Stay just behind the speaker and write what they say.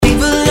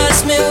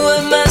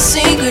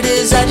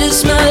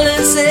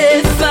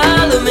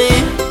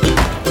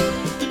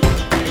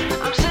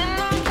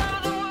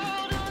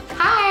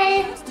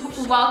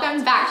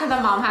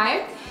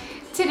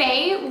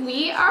today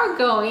we are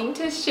going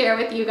to share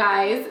with you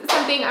guys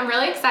something I'm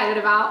really excited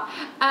about.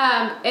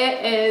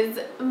 It is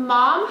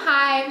Mom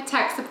Hive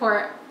tech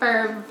support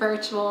for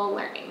virtual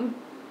learning.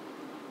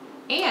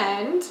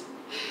 And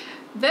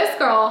this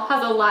girl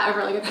has a lot of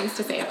really good things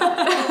to say about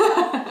it.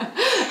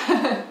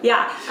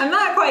 Yeah, I'm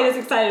not quite as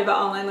excited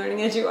about online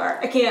learning as you are.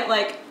 I can't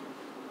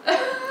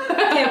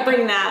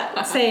bring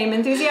that same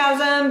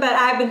enthusiasm, but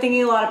I've been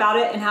thinking a lot about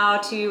it and how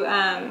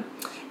to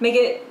make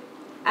it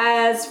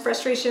as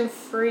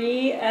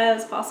frustration-free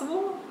as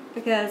possible,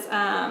 because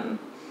I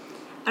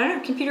don't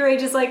know, computer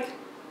age is like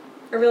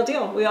a real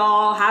deal. We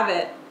all have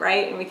it,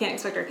 right? And we can't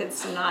expect our kids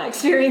to not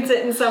experience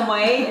it in some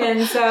way.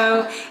 And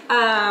so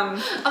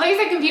I thought you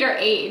said computer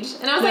age,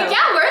 and I was like,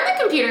 yeah, we're in the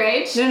computer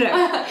age.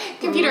 No.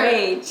 Computer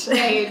rage.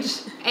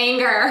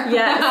 Anger.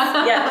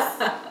 Yes.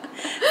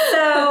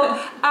 So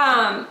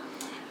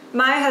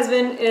my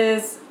husband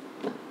is,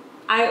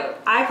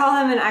 I call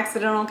him an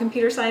accidental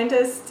computer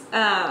scientist,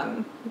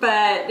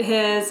 but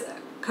his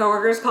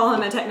coworkers call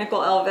him a technical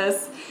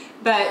Elvis.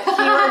 But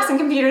he works in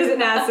computers at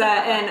NASA,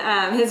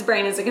 and his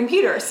brain is a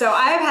computer. So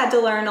I've had to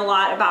learn a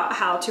lot about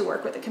how to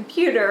work with a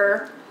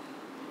computer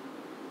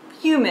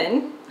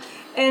human.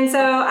 And so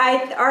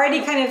I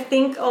already kind of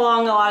think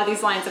along a lot of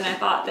these lines, and I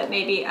thought that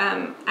maybe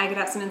I could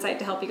have some insight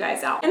to help you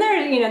guys out. And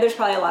there's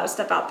probably a lot of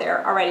stuff out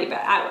there already, but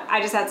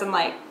I just had some,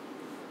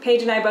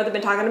 Paige and I both have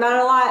been talking about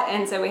it a lot,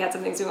 and so we had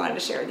some things we wanted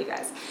to share with you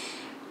guys.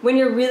 When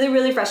you're really,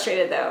 really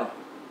frustrated though,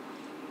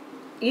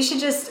 you should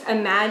just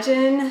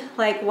imagine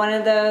one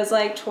of those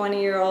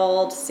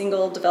 20-year-old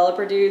single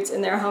developer dudes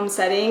in their home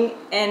setting,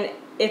 and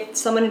if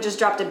someone had just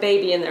dropped a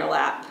baby in their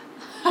lap,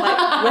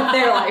 what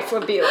their life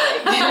would be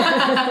like.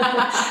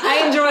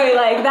 I enjoy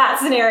that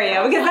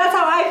scenario, because that's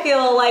how I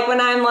feel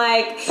when I'm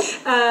my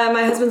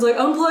husband's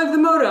unplug the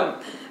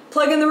modem,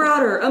 plug in the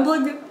router,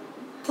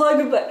 plug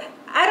the,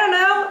 I don't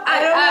know.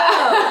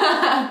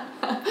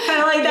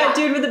 Kind of like that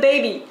dude with the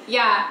baby.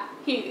 Yeah.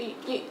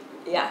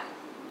 Yeah.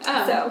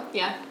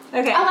 Yeah.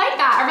 Okay. I like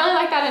that. I really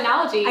like that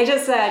analogy. I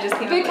just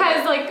came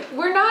because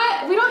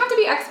we don't have to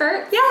be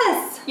experts.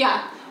 Yes.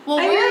 Yeah. Well,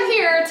 we're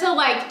here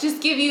to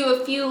just give you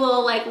a few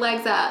little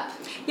legs up.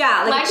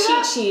 Yeah, a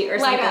cheat sheet or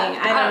something.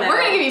 I don't know.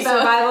 We're gonna give you both.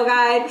 Survival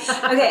guide.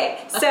 Okay,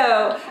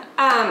 so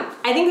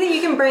I think that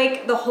you can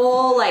break the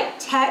whole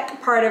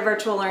tech part of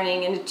virtual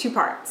learning into two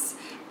parts.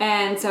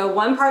 And so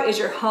one part is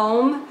your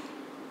home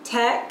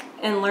tech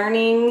and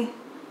learning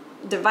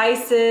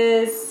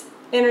devices,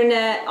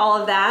 internet, all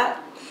of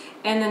that.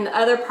 And then the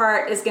other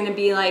part is going to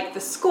be the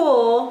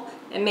school,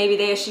 and maybe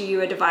they issue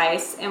you a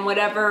device and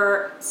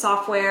whatever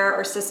software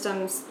or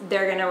systems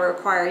they're going to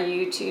require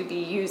you to be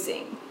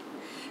using.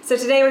 So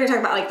today we're going to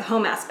talk about the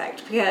home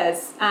aspect,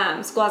 because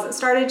school hasn't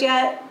started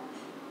yet,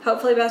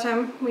 hopefully by the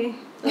time we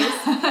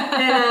release.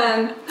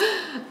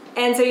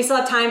 And so you still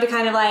have time to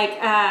kind of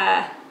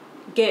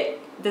get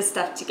this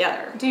stuff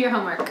together. Do your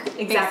homework.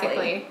 Exactly.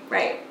 Basically.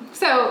 Right.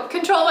 So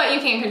control what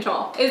you can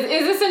control is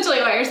essentially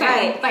what you're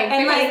saying. Right.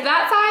 Because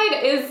that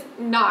side is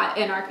not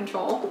in our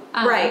control.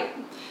 Right.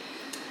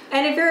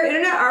 And if your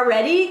internet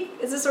already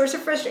is a source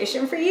of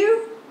frustration for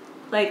you,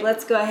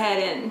 let's go ahead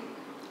and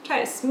try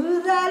to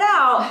smooth that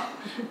out,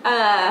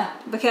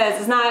 because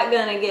it's not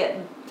gonna get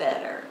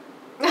better.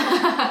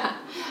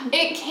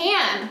 It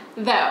can,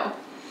 though.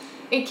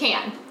 It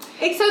can.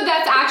 So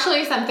that's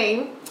actually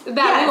something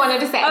that we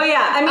wanted to say. Oh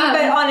yeah,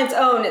 but on its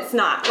own, it's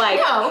not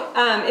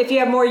no. If you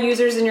have more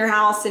users in your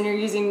house and you're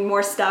using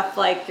more stuff,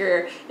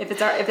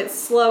 if it's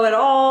slow at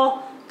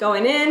all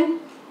going in,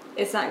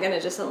 it's not gonna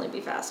just suddenly be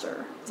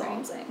faster. That's all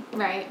I'm saying.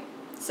 Right.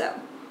 So,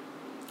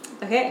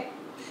 okay.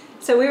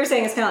 So we were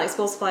saying it's kind of like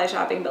school supply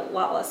shopping, but a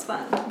lot less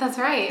fun. That's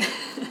right.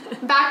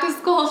 Back to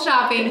school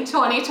shopping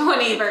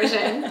 2020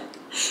 version.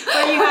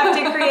 Where you have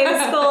to create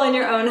a school in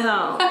your own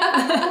home.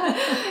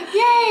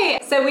 Yay!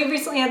 So we've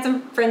recently had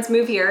some friends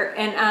move here,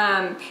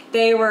 and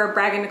they were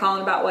bragging to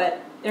Colin about what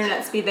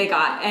internet speed they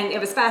got, and it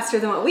was faster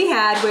than what we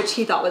had, which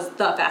he thought was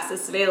the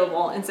fastest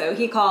available. And so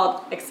he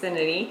called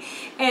Xfinity,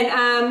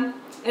 and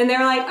they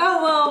were like,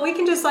 oh well, we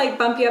can just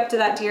bump you up to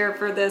that tier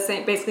for the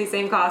basically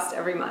same cost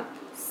every month.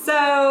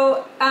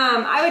 So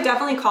I would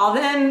definitely call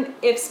them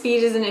if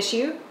speed is an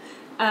issue,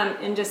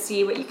 and just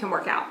see what you can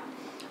work out.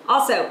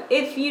 Also,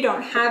 if you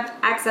don't have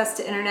access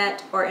to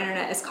internet, or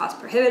internet is cost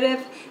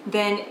prohibitive,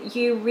 then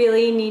you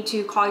really need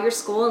to call your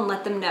school and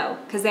let them know,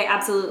 because they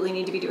absolutely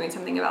need to be doing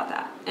something about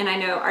that. And I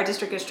know our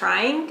district is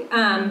trying,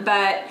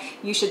 but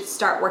you should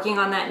start working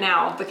on that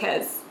now,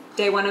 because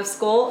day one of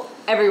school,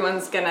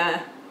 everyone's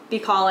gonna be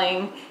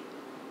calling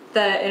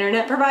the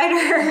internet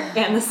provider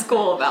and the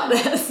school about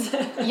this.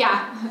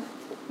 Yeah.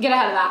 Get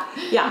ahead of that.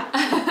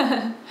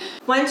 Yeah.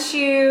 Once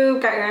you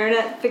got your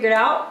internet figured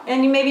out,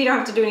 and maybe you don't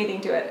have to do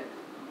anything to it.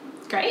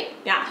 Great.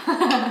 Yeah.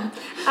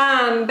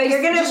 But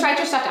you're gonna just write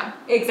your stuff down.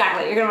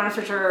 Exactly. You're gonna want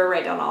to for sure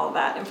write down all of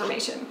that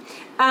information.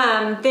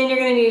 Then you're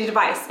gonna need a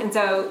device, and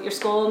so your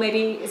school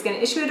maybe is gonna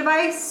issue a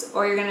device,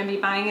 or you're gonna be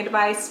buying a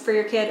device for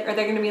your kid, or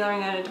they're gonna be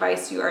learning on a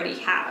device you already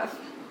have.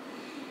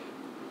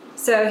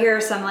 So here are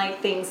some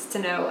things to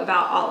know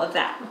about all of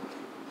that.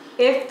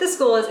 if the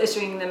school is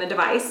issuing them a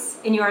device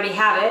and you already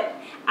have it,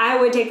 I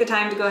would take the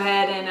time to go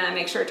ahead and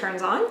make sure it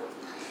turns on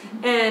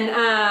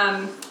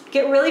and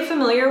get really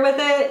familiar with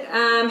it.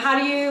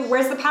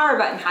 Where's the power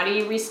button? How do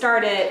you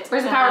restart it?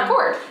 Where's the power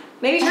cord?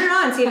 Maybe turn it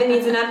on, see if it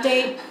needs an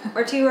update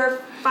or 2 or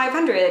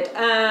 500.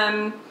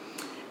 And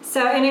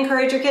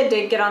encourage your kid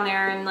to get on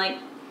there and like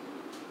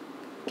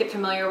get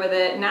familiar with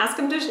it and ask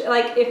them to,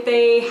 if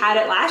they had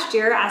it last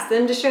year, ask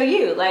them to show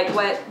you,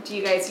 what do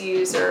you guys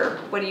use or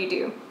what do you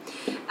do?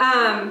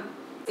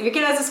 If your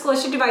kid has a school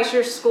issued device,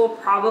 your school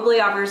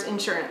probably offers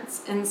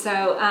insurance. And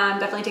so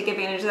definitely take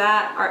advantage of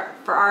that.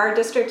 For our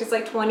district, it's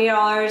like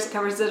 $20. It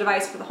covers the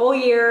device for the whole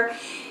year.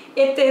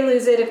 If they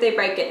lose it, if they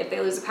break it, if they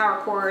lose a power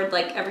cord,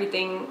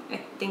 everything I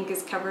think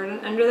is covered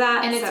under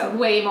that. And it's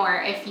way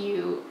more if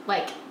you,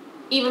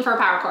 even for a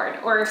power cord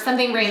or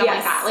something random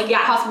like that. It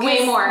costs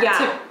way more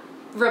to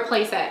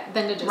replace it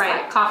than to just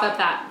cough up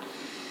that.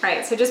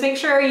 Right, so just make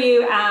sure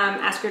you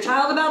ask your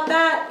child about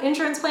that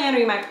insurance plan, or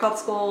you might have to call the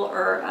school,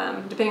 or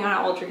depending on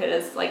how old your kid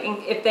is.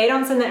 If they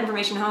don't send that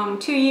information home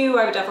to you,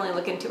 I would definitely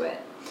look into it.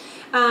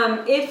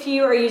 If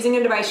you are using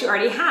a device you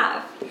already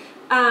have,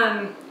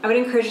 I would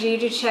encourage you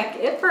to check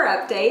it for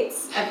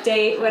updates.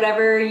 Update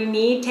whatever you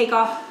need. Take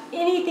off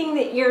anything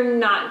that you're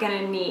not going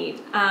to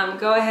need.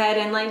 Go ahead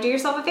and do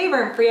yourself a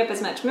favor and free up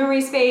as much memory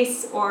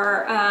space,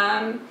 or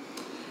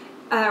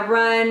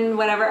run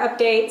whatever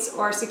updates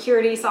or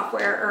security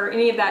software or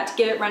any of that to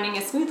get it running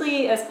as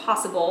smoothly as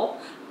possible.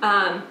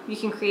 You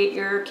can create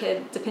your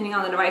kid, depending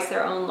on the device,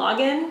 their own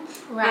login.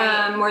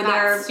 Right.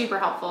 That's super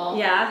helpful.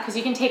 Yeah. Because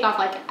you can take off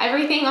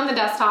everything on the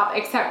desktop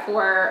except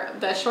for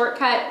the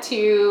shortcut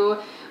to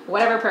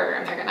whatever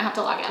program they're going to have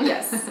to log in.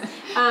 Yes.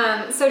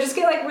 So just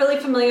get really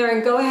familiar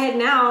and go ahead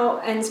now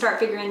and start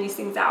figuring these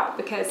things out,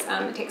 because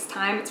it takes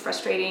time, it's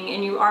frustrating,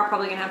 and you are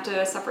probably going to have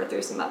to suffer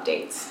through some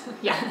updates.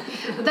 Yeah.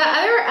 The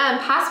other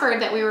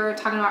password that we were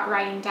talking about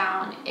writing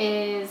down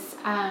is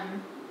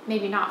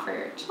maybe not for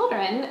your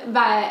children,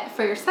 but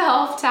for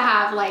yourself to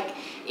have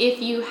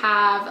if you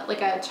have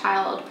a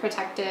child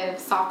protective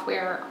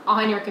software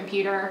on your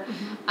computer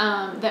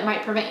that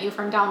might prevent you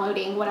from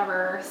downloading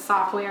whatever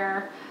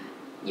software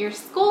your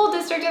school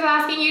district is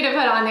asking you to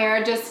put on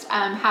there, just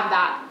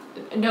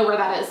know where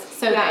that is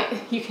so that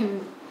you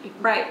can.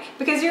 Right,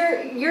 because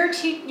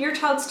your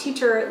child's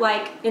teacher,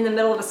 in the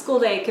middle of a school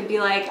day, could be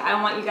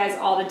I want you guys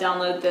all to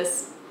download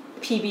this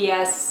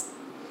PBS,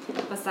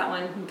 what's that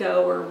one,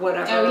 Go or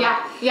whatever. Oh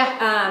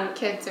yeah.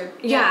 Kids or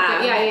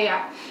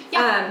yeah.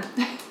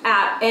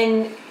 App,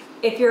 and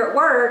if you're at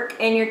work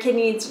and your kid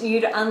needs you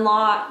to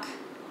unlock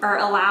or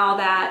allow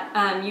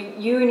that,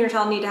 you and your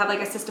child need to have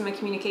a system of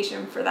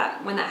communication for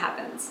that when that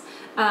happens.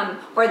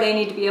 Or they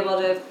need to be able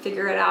to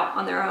figure it out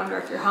on their own, or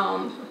if you're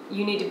home,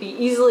 you need to be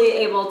easily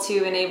able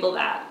to enable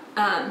that.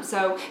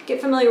 So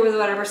get familiar with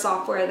whatever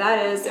software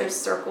that is. There's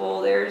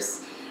Circle,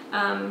 there's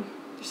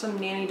some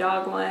nanny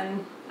dog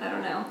one, I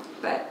don't know.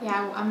 But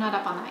yeah, I'm not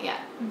up on that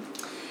yet.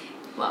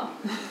 Well,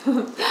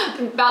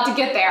 I'm about to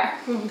get there,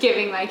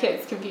 giving my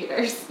kids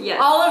computers. Yes.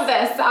 All of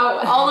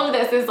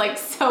this is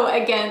so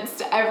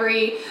against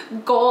every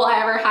goal I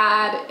ever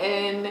had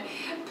in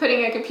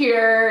putting a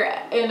computer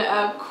in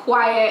a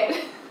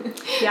quiet,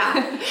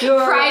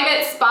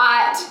 private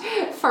spot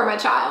for my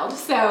child.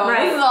 So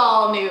this is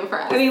all new for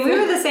us. I mean, we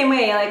were the same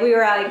way. We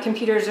were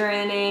computers are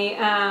in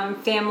a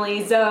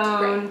family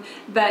zone. Right.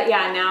 But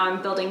now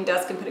I'm building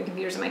desk and putting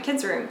computers in my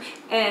kids' room.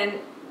 And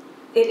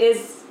it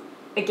is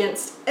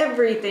against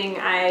everything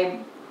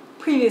I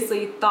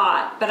previously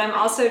thought, but I'm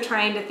also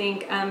trying to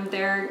think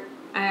they're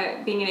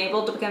being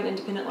enabled to become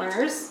independent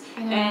learners,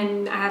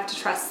 and I have to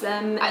trust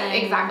them.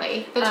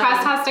 Exactly. The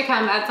trust has to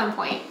come at some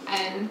point,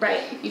 and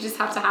you just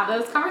have to have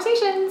those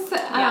conversations.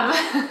 Yep.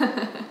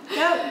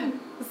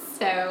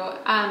 So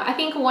I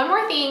think one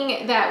more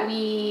thing that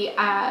we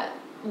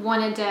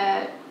wanted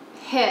to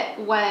hit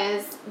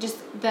was just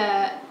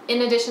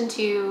in addition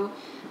to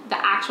the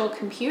actual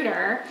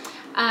computer,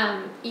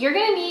 you're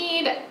going to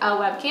need a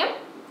webcam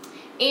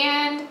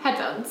and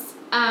headphones.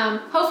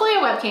 Hopefully a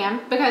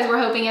webcam, because we're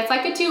hoping it's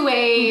a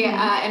two-way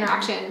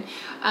interaction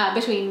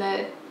between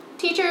the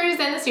teachers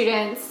and the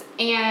students.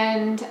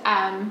 And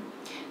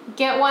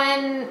get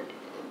one,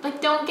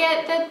 don't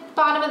get the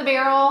bottom of the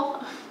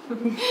barrel.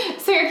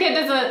 So your kid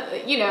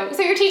doesn't,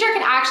 so your teacher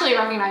can actually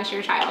recognize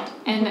your child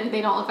and they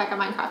don't look like a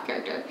Minecraft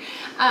character.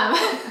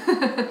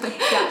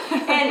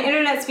 And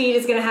internet speed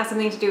is going to have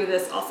something to do with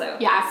this also.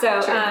 Yeah.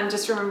 So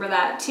just remember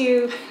that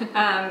too.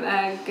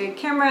 A good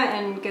camera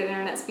and good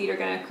internet speed are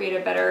going to create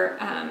a better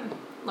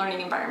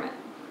learning environment.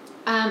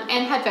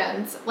 And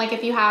headphones.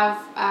 If you have,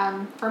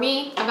 for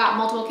me, I've got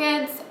multiple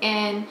kids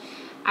and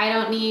I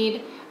don't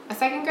need a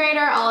second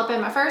grader all up in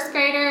my first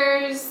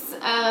graders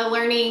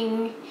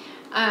learning.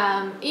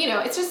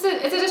 It's just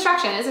it's a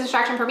distraction. It's a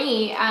distraction for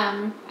me,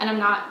 and I'm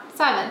not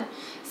 7.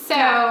 So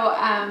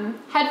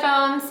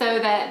headphones so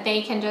that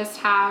they can just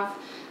have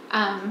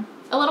a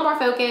little more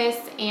focus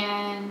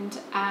and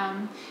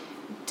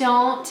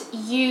don't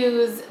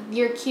use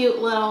your cute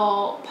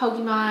little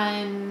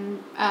Pokemon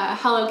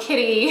Hello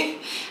Kitty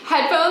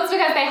headphones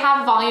because they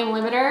have volume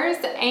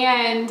limiters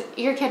and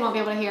your kid won't be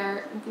able to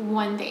hear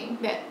one thing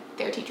that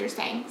their teacher's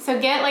saying. So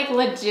get like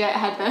legit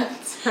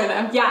headphones for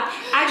them. Yeah,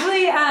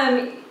 actually,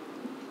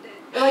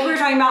 like we were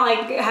talking about,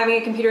 like having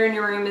a computer in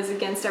your room is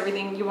against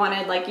everything you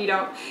wanted. Like you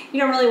don't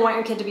really want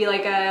your kid to be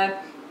like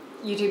a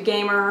YouTube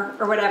gamer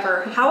or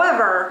whatever.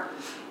 However,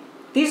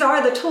 these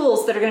are the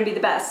tools that are going to be the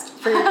best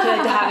for your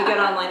kid to have a good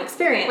online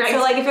experience. Right.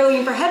 So like if you're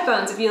looking for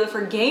headphones, if you look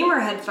for gamer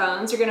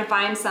headphones, you're going to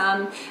find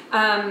some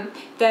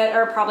that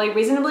are probably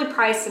reasonably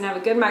priced and have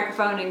a good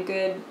microphone and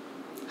good...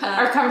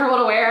 are comfortable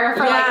to wear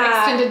for like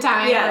extended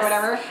time or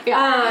whatever.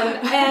 Yeah.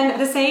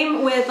 And the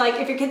same with like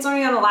if your kid's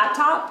learning on a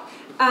laptop,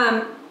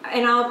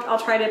 and I'll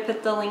try to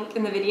put the link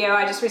in the video.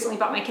 I just recently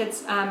bought my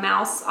kid's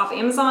mouse off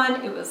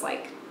Amazon. It was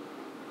like,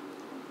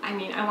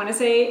 I want to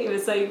say it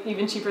was like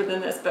even cheaper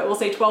than this, but we'll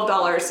say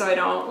 $12 so I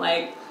don't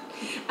like,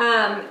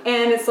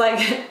 and it's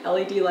like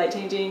LED light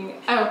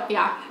changing. Oh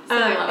yeah.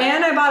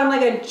 And I bought him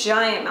like a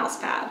giant mouse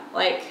pad,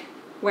 like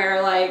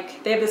where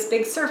like they have this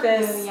big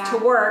surface to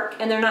work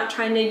and they're not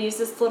trying to use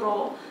this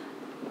little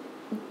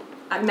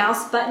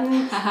mouse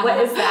button. What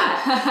is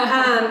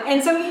that?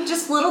 And so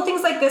just little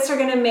things like this are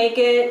going to make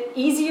it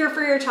easier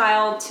for your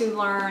child to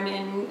learn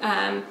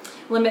and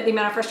limit the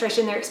amount of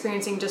frustration they're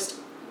experiencing just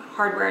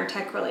hardware and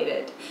tech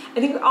related.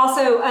 I think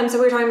also, so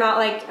we were talking about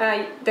like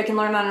they can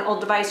learn on an old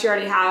device you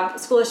already have, a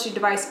school issued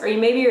device, or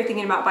you're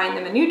thinking about buying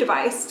them a new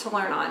device to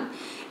learn on.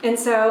 And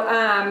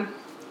so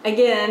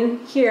again,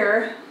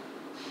 here,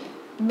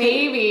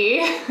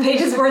 maybe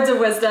Paige's words of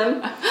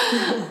wisdom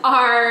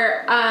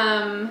are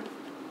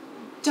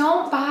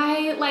don't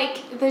buy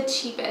like the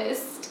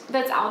cheapest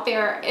that's out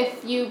there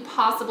if you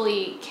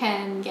possibly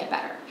can get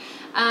better.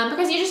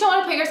 Because you just don't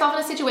want to put yourself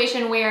in a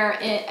situation where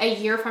a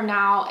year from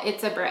now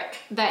it's a brick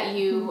that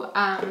you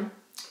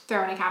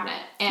throw in a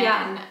cabinet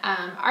and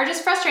are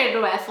just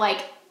frustrated with.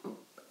 Like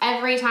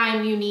every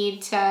time you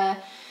need to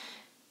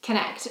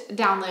connect,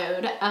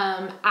 download,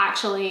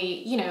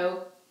 actually,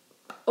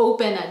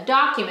 open a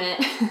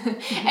document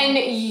and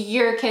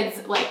your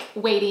kid's like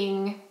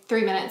waiting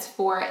 3 minutes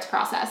for it to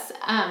process.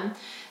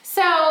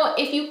 So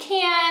if you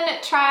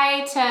can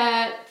try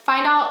to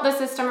find out the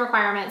system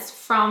requirements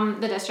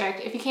from the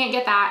district, if you can't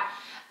get that,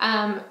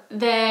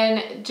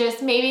 then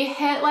just maybe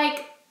hit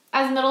like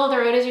as middle of the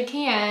road as you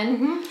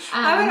can.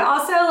 I would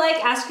also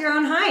like ask your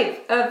own hive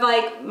of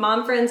like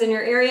mom friends in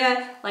your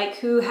area, like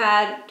who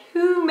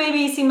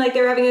maybe seemed like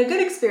they were having a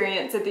good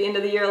experience at the end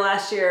of the year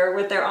last year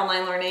with their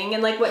online learning,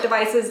 and like what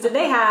devices did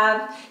they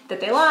have that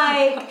they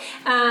like.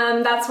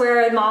 That's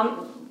where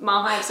mom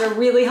hives are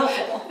really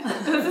helpful.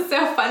 This is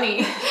so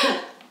funny.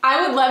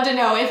 I would love to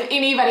know if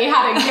anybody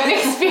had a good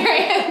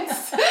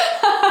experience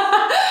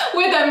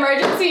with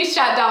emergency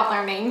shutdown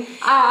learning.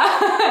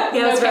 Yeah,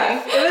 it was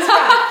rough. It was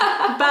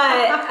rough.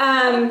 But,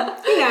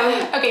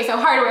 Okay, so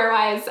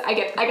hardware-wise, I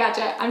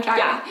gotcha. I'm trying.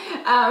 Yeah.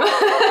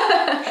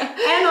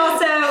 And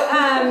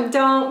also,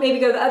 don't maybe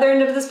go the other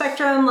end of the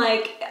spectrum.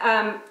 Like,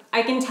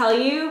 I can tell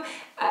you,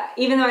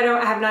 even though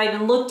I have not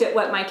even looked at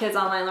what my kids'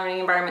 online learning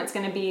environment is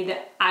going to be,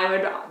 that I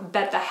would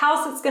bet the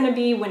house it's going to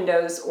be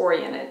Windows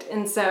oriented.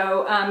 And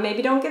so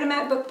maybe don't get a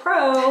MacBook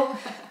Pro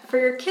for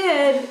your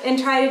kid and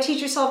try to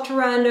teach yourself to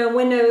run a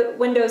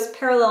Windows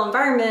parallel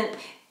environment.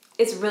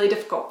 It's really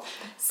difficult.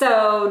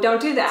 So don't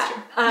do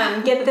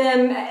that. Get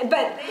them,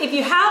 but if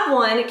you have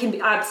one, it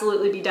can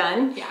absolutely be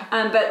done.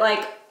 Yeah. But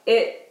like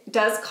it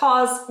does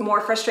cause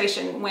more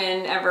frustration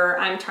whenever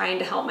I'm trying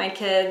to help my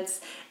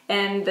kids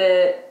and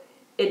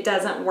it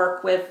doesn't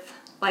work with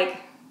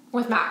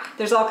Mac.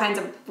 There's all kinds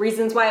of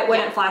reasons why it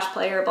wouldn't flash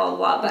play or blah,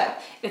 blah, blah,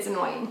 but it's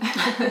annoying.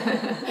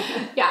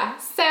 Yeah.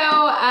 So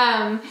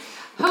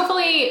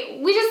hopefully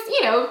we just,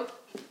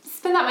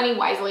 spend that money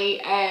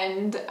wisely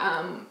and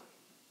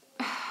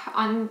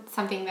on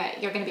something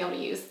that you're going to be able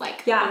to use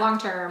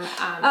long-term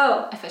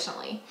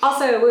efficiently.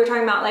 Also, we were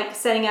talking about like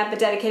setting up a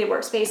dedicated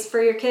workspace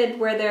for your kid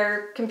where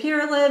their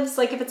computer lives,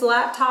 like if it's a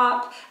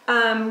laptop,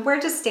 where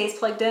it just stays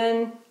plugged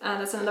in.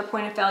 That's another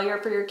point of failure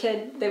for your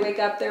kid. They wake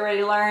up, they're ready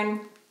to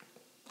learn.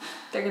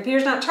 Their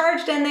computer's not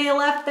charged and they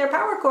left their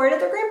power cord at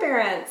their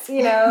grandparents,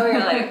 you're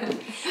like,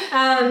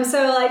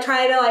 so like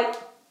try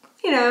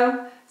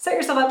to set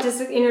yourself up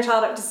and your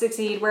child up to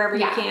succeed wherever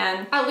you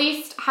can. At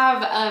least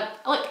have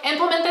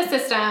implement the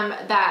system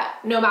that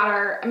no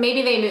matter,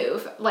 maybe they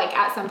move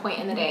at some point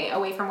in the day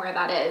away from where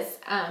that is,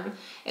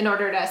 in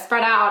order to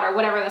spread out or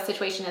whatever the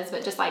situation is,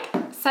 but just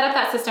set up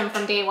that system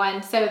from day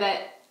one so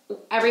that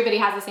everybody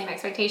has the same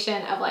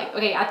expectation of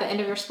okay, at the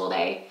end of your school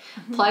day,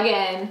 plug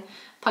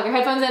your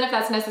headphones in if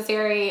that's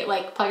necessary,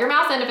 plug your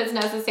mouse in if it's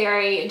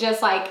necessary,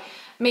 just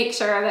make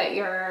sure that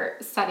you're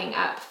setting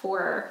up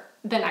for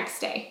the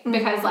next day,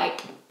 because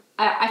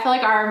I feel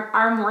like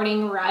our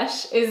morning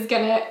rush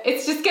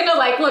it's just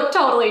gonna look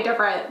totally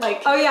different.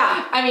 Oh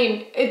yeah. I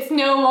mean, it's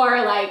no more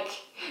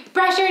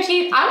brush your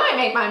teeth. I might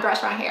make mine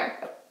brush my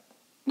hair.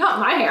 Not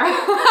my hair.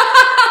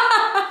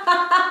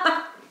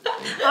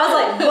 I was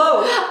like,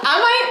 whoa.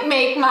 I might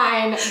make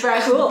mine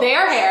brush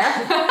their hair.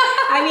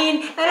 I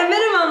mean, at a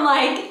minimum,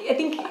 like, I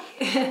think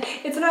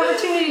it's an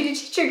opportunity to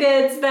teach your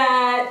kids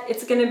that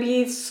it's going to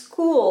be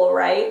school,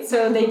 right?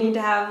 So they need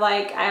to have,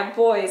 like, I have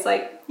boys,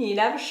 like, you need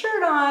to have a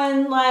shirt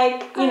on,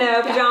 like, you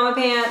know, pajama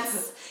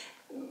pants,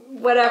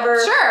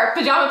 whatever. Sure,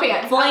 pajama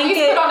pants. At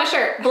least put on a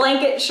shirt.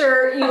 Blanket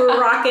shirt you were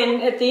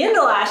rocking at the end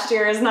of last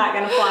year is not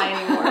going to fly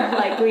anymore.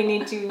 Like, we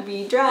need to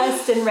be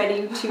dressed and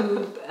ready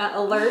to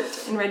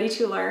alert and ready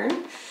to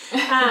learn.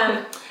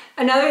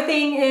 Another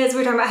thing is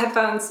we're talking about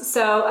headphones.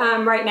 So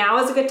right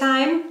now is a good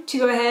time to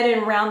go ahead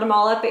and round them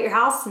all up at your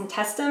house and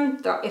test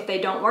them. If they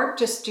don't work,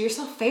 just do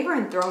yourself a favor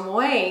and throw them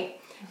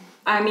away.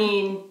 I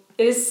mean,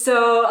 it is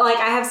so, like,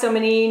 I have so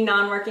many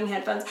non-working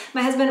headphones.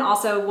 My husband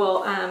also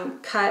will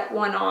cut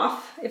one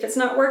off if it's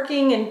not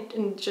working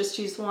and just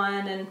use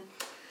one. And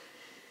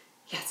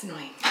yeah, it's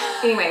annoying.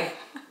 Anyway.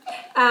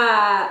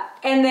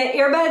 And the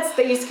earbuds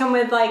that used to come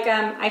with, like,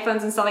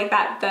 iPhones and stuff like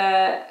that,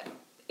 the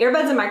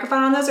earbuds and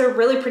microphone on those are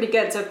really pretty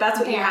good. So if that's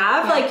what you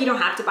have, like, you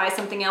don't have to buy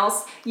something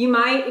else. You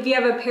might, if you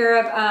have a pair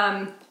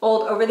of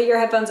old over-the-ear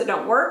headphones that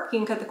don't work, you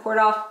can cut the cord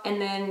off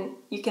and then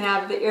you can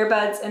have the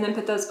earbuds and then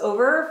put those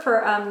over for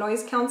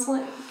noise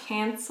canceling.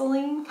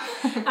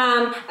 There's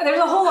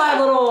a whole lot of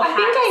little hacks. I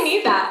think I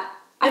need that.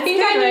 I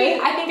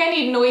think I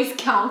need noise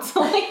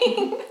counseling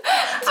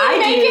to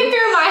make it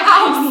through my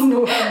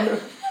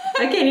house.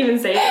 I can't even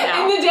say it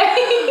now. In the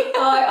day.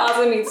 I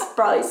also need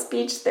probably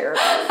speech therapy.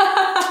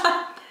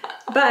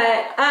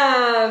 But,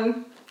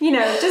 you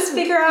know, just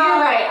figure out.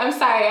 You're right. I'm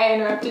sorry I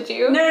interrupted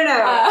you.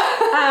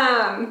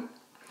 No.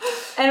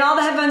 And all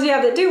the headphones you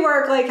have that do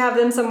work, like, have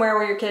them somewhere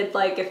where your kid,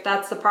 like, if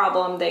that's the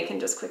problem, they can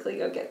just quickly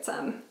go get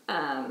some.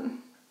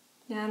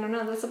 Yeah, I don't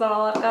know. That's about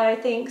all I've got, I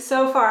think,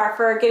 so far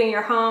for getting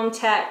your home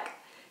tech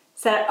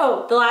set up.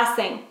 Oh, the last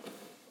thing.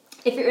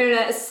 If your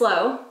internet is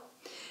slow,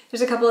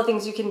 there's a couple of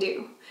things you can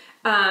do.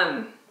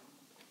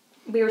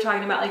 We were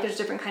talking about, like, there's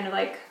different kind of,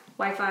 like,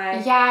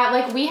 Wi-Fi. Yeah,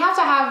 like, we have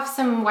to have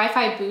some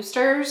Wi-Fi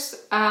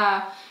boosters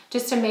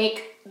just to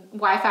make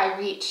Wi-Fi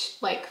reach,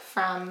 like,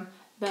 from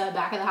the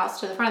back of the house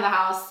to the front of the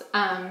house.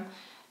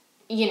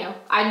 You know,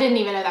 I didn't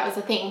even know that was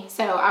a thing.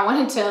 So I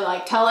wanted to,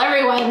 like, tell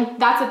everyone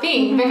that's a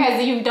thing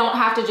because you don't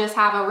have to just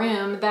have a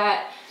room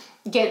that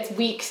gets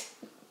weak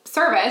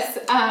service.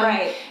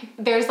 Right.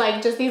 There's,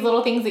 like, just these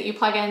little things that you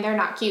plug in. They're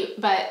not cute,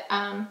 but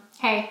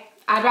hey,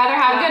 I'd rather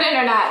have good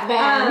internet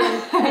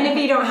than... and if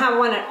you don't have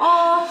one at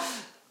all,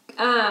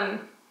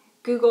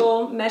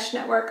 Google Mesh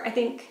Network, I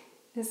think,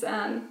 does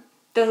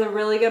a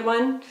really good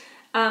one.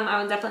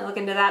 I would definitely look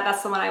into that.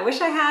 That's the one I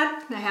wish I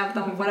had. I have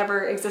the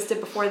whatever existed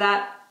before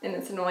that, and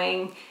it's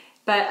annoying.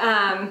 But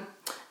I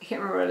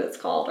can't remember what it's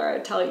called, or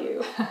I'd tell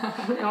you.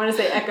 I want to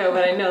say Echo,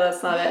 but I know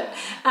that's not it.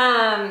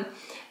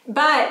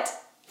 But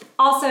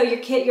also,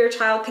 your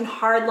child can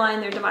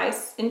hardline their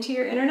device into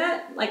your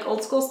internet, like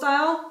old school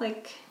style,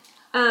 like,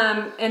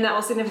 and that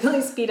will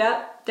significantly speed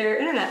up their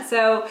internet.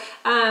 So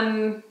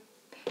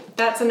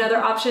that's another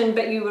option,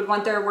 but you would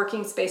want their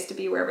working space to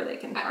be wherever they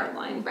can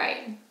hardline.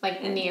 Right,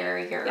 like near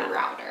your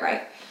router.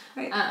 Right.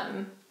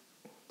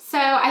 So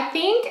I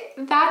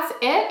think that's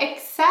it,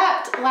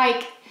 except,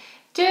 like,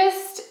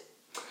 just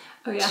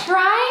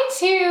try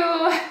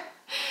to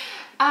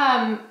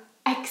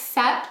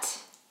accept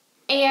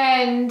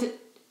and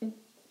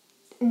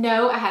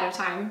know ahead of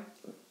time,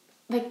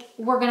 like,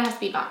 we're gonna have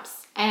speed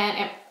bumps,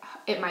 and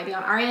it might be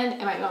on our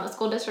end, it might be on the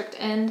school district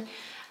end.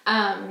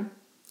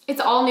 It's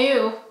all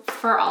new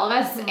for all of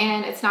us,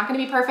 and it's not going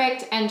to be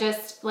perfect, and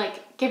just,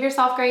 like, give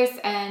yourself grace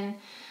and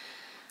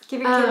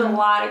give your kid a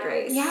lot of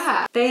grace.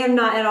 Yeah. They have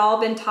not at all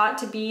been taught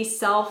to be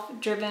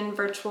self-driven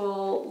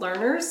virtual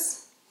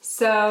learners.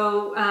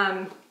 So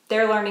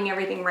they're learning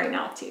everything right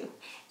now too.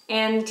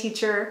 And the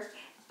teacher,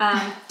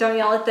 don't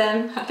yell at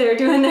them. They're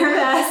doing their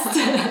best.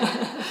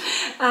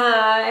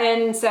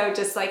 And so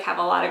just, like, have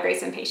a lot of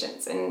grace and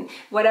patience, and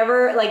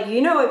whatever, like,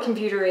 you know what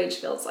computer age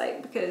feels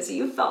like because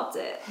you felt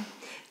it.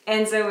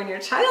 And so when your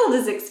child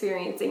is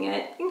experiencing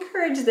it,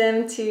 encourage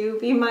them to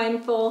be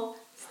mindful,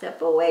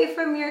 step away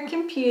from your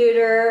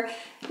computer,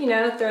 you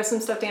know, throw some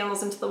stuffed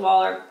animals into the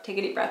wall, or take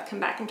a deep breath, come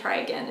back and try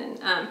again.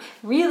 And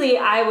really,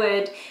 I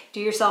would do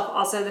yourself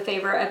also the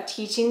favor of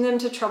teaching them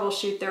to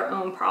troubleshoot their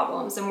own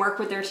problems and work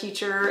with their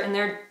teacher and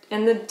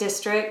in the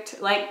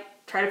district, like,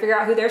 try to figure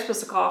out who they're supposed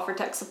to call for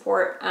tech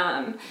support,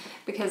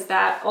 because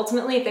that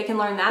ultimately, if they can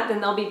learn that, then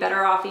they'll be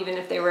better off even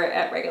if they were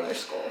at regular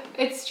school.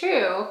 It's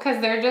true,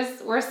 because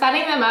we're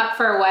setting them up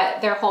for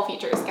what their whole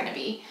future is going to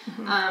be.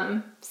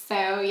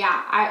 So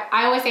yeah,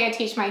 I always say I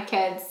teach my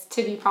kids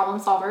to be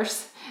problem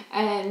solvers,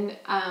 and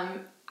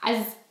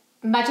as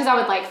much as I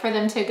would like for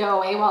them to go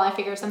away while I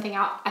figure something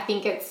out, I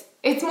think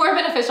it's more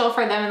beneficial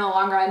for them in the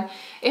long run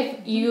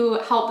if you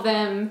help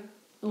them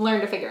learn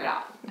to figure it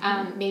out.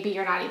 Maybe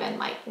you're not even,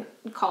 like,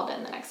 called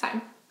in the next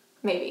time.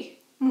 Maybe.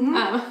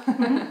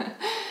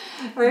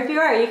 Or if you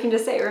are, you can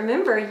just say,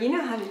 remember, you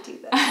know how to do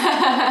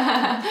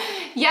that.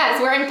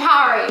 Yes, we're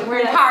empowering. We're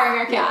empowering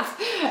our kids.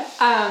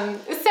 Yeah.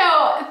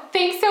 So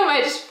thanks so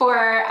much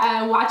for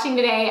watching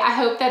today. I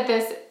hope that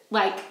this,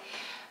 like,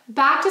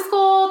 Back to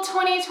School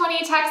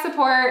 2020 tech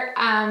support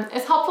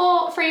is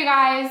helpful for you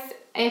guys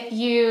if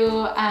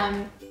you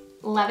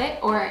love it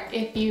or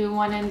if you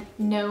want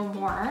to know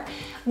more.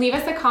 Leave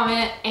us a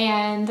comment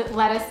and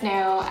let us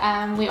know.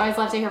 We always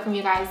love to hear from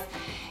you guys.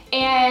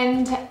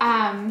 And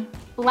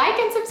like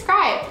and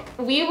subscribe.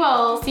 We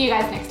will see you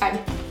guys next time.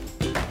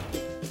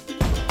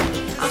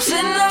 I'm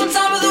sitting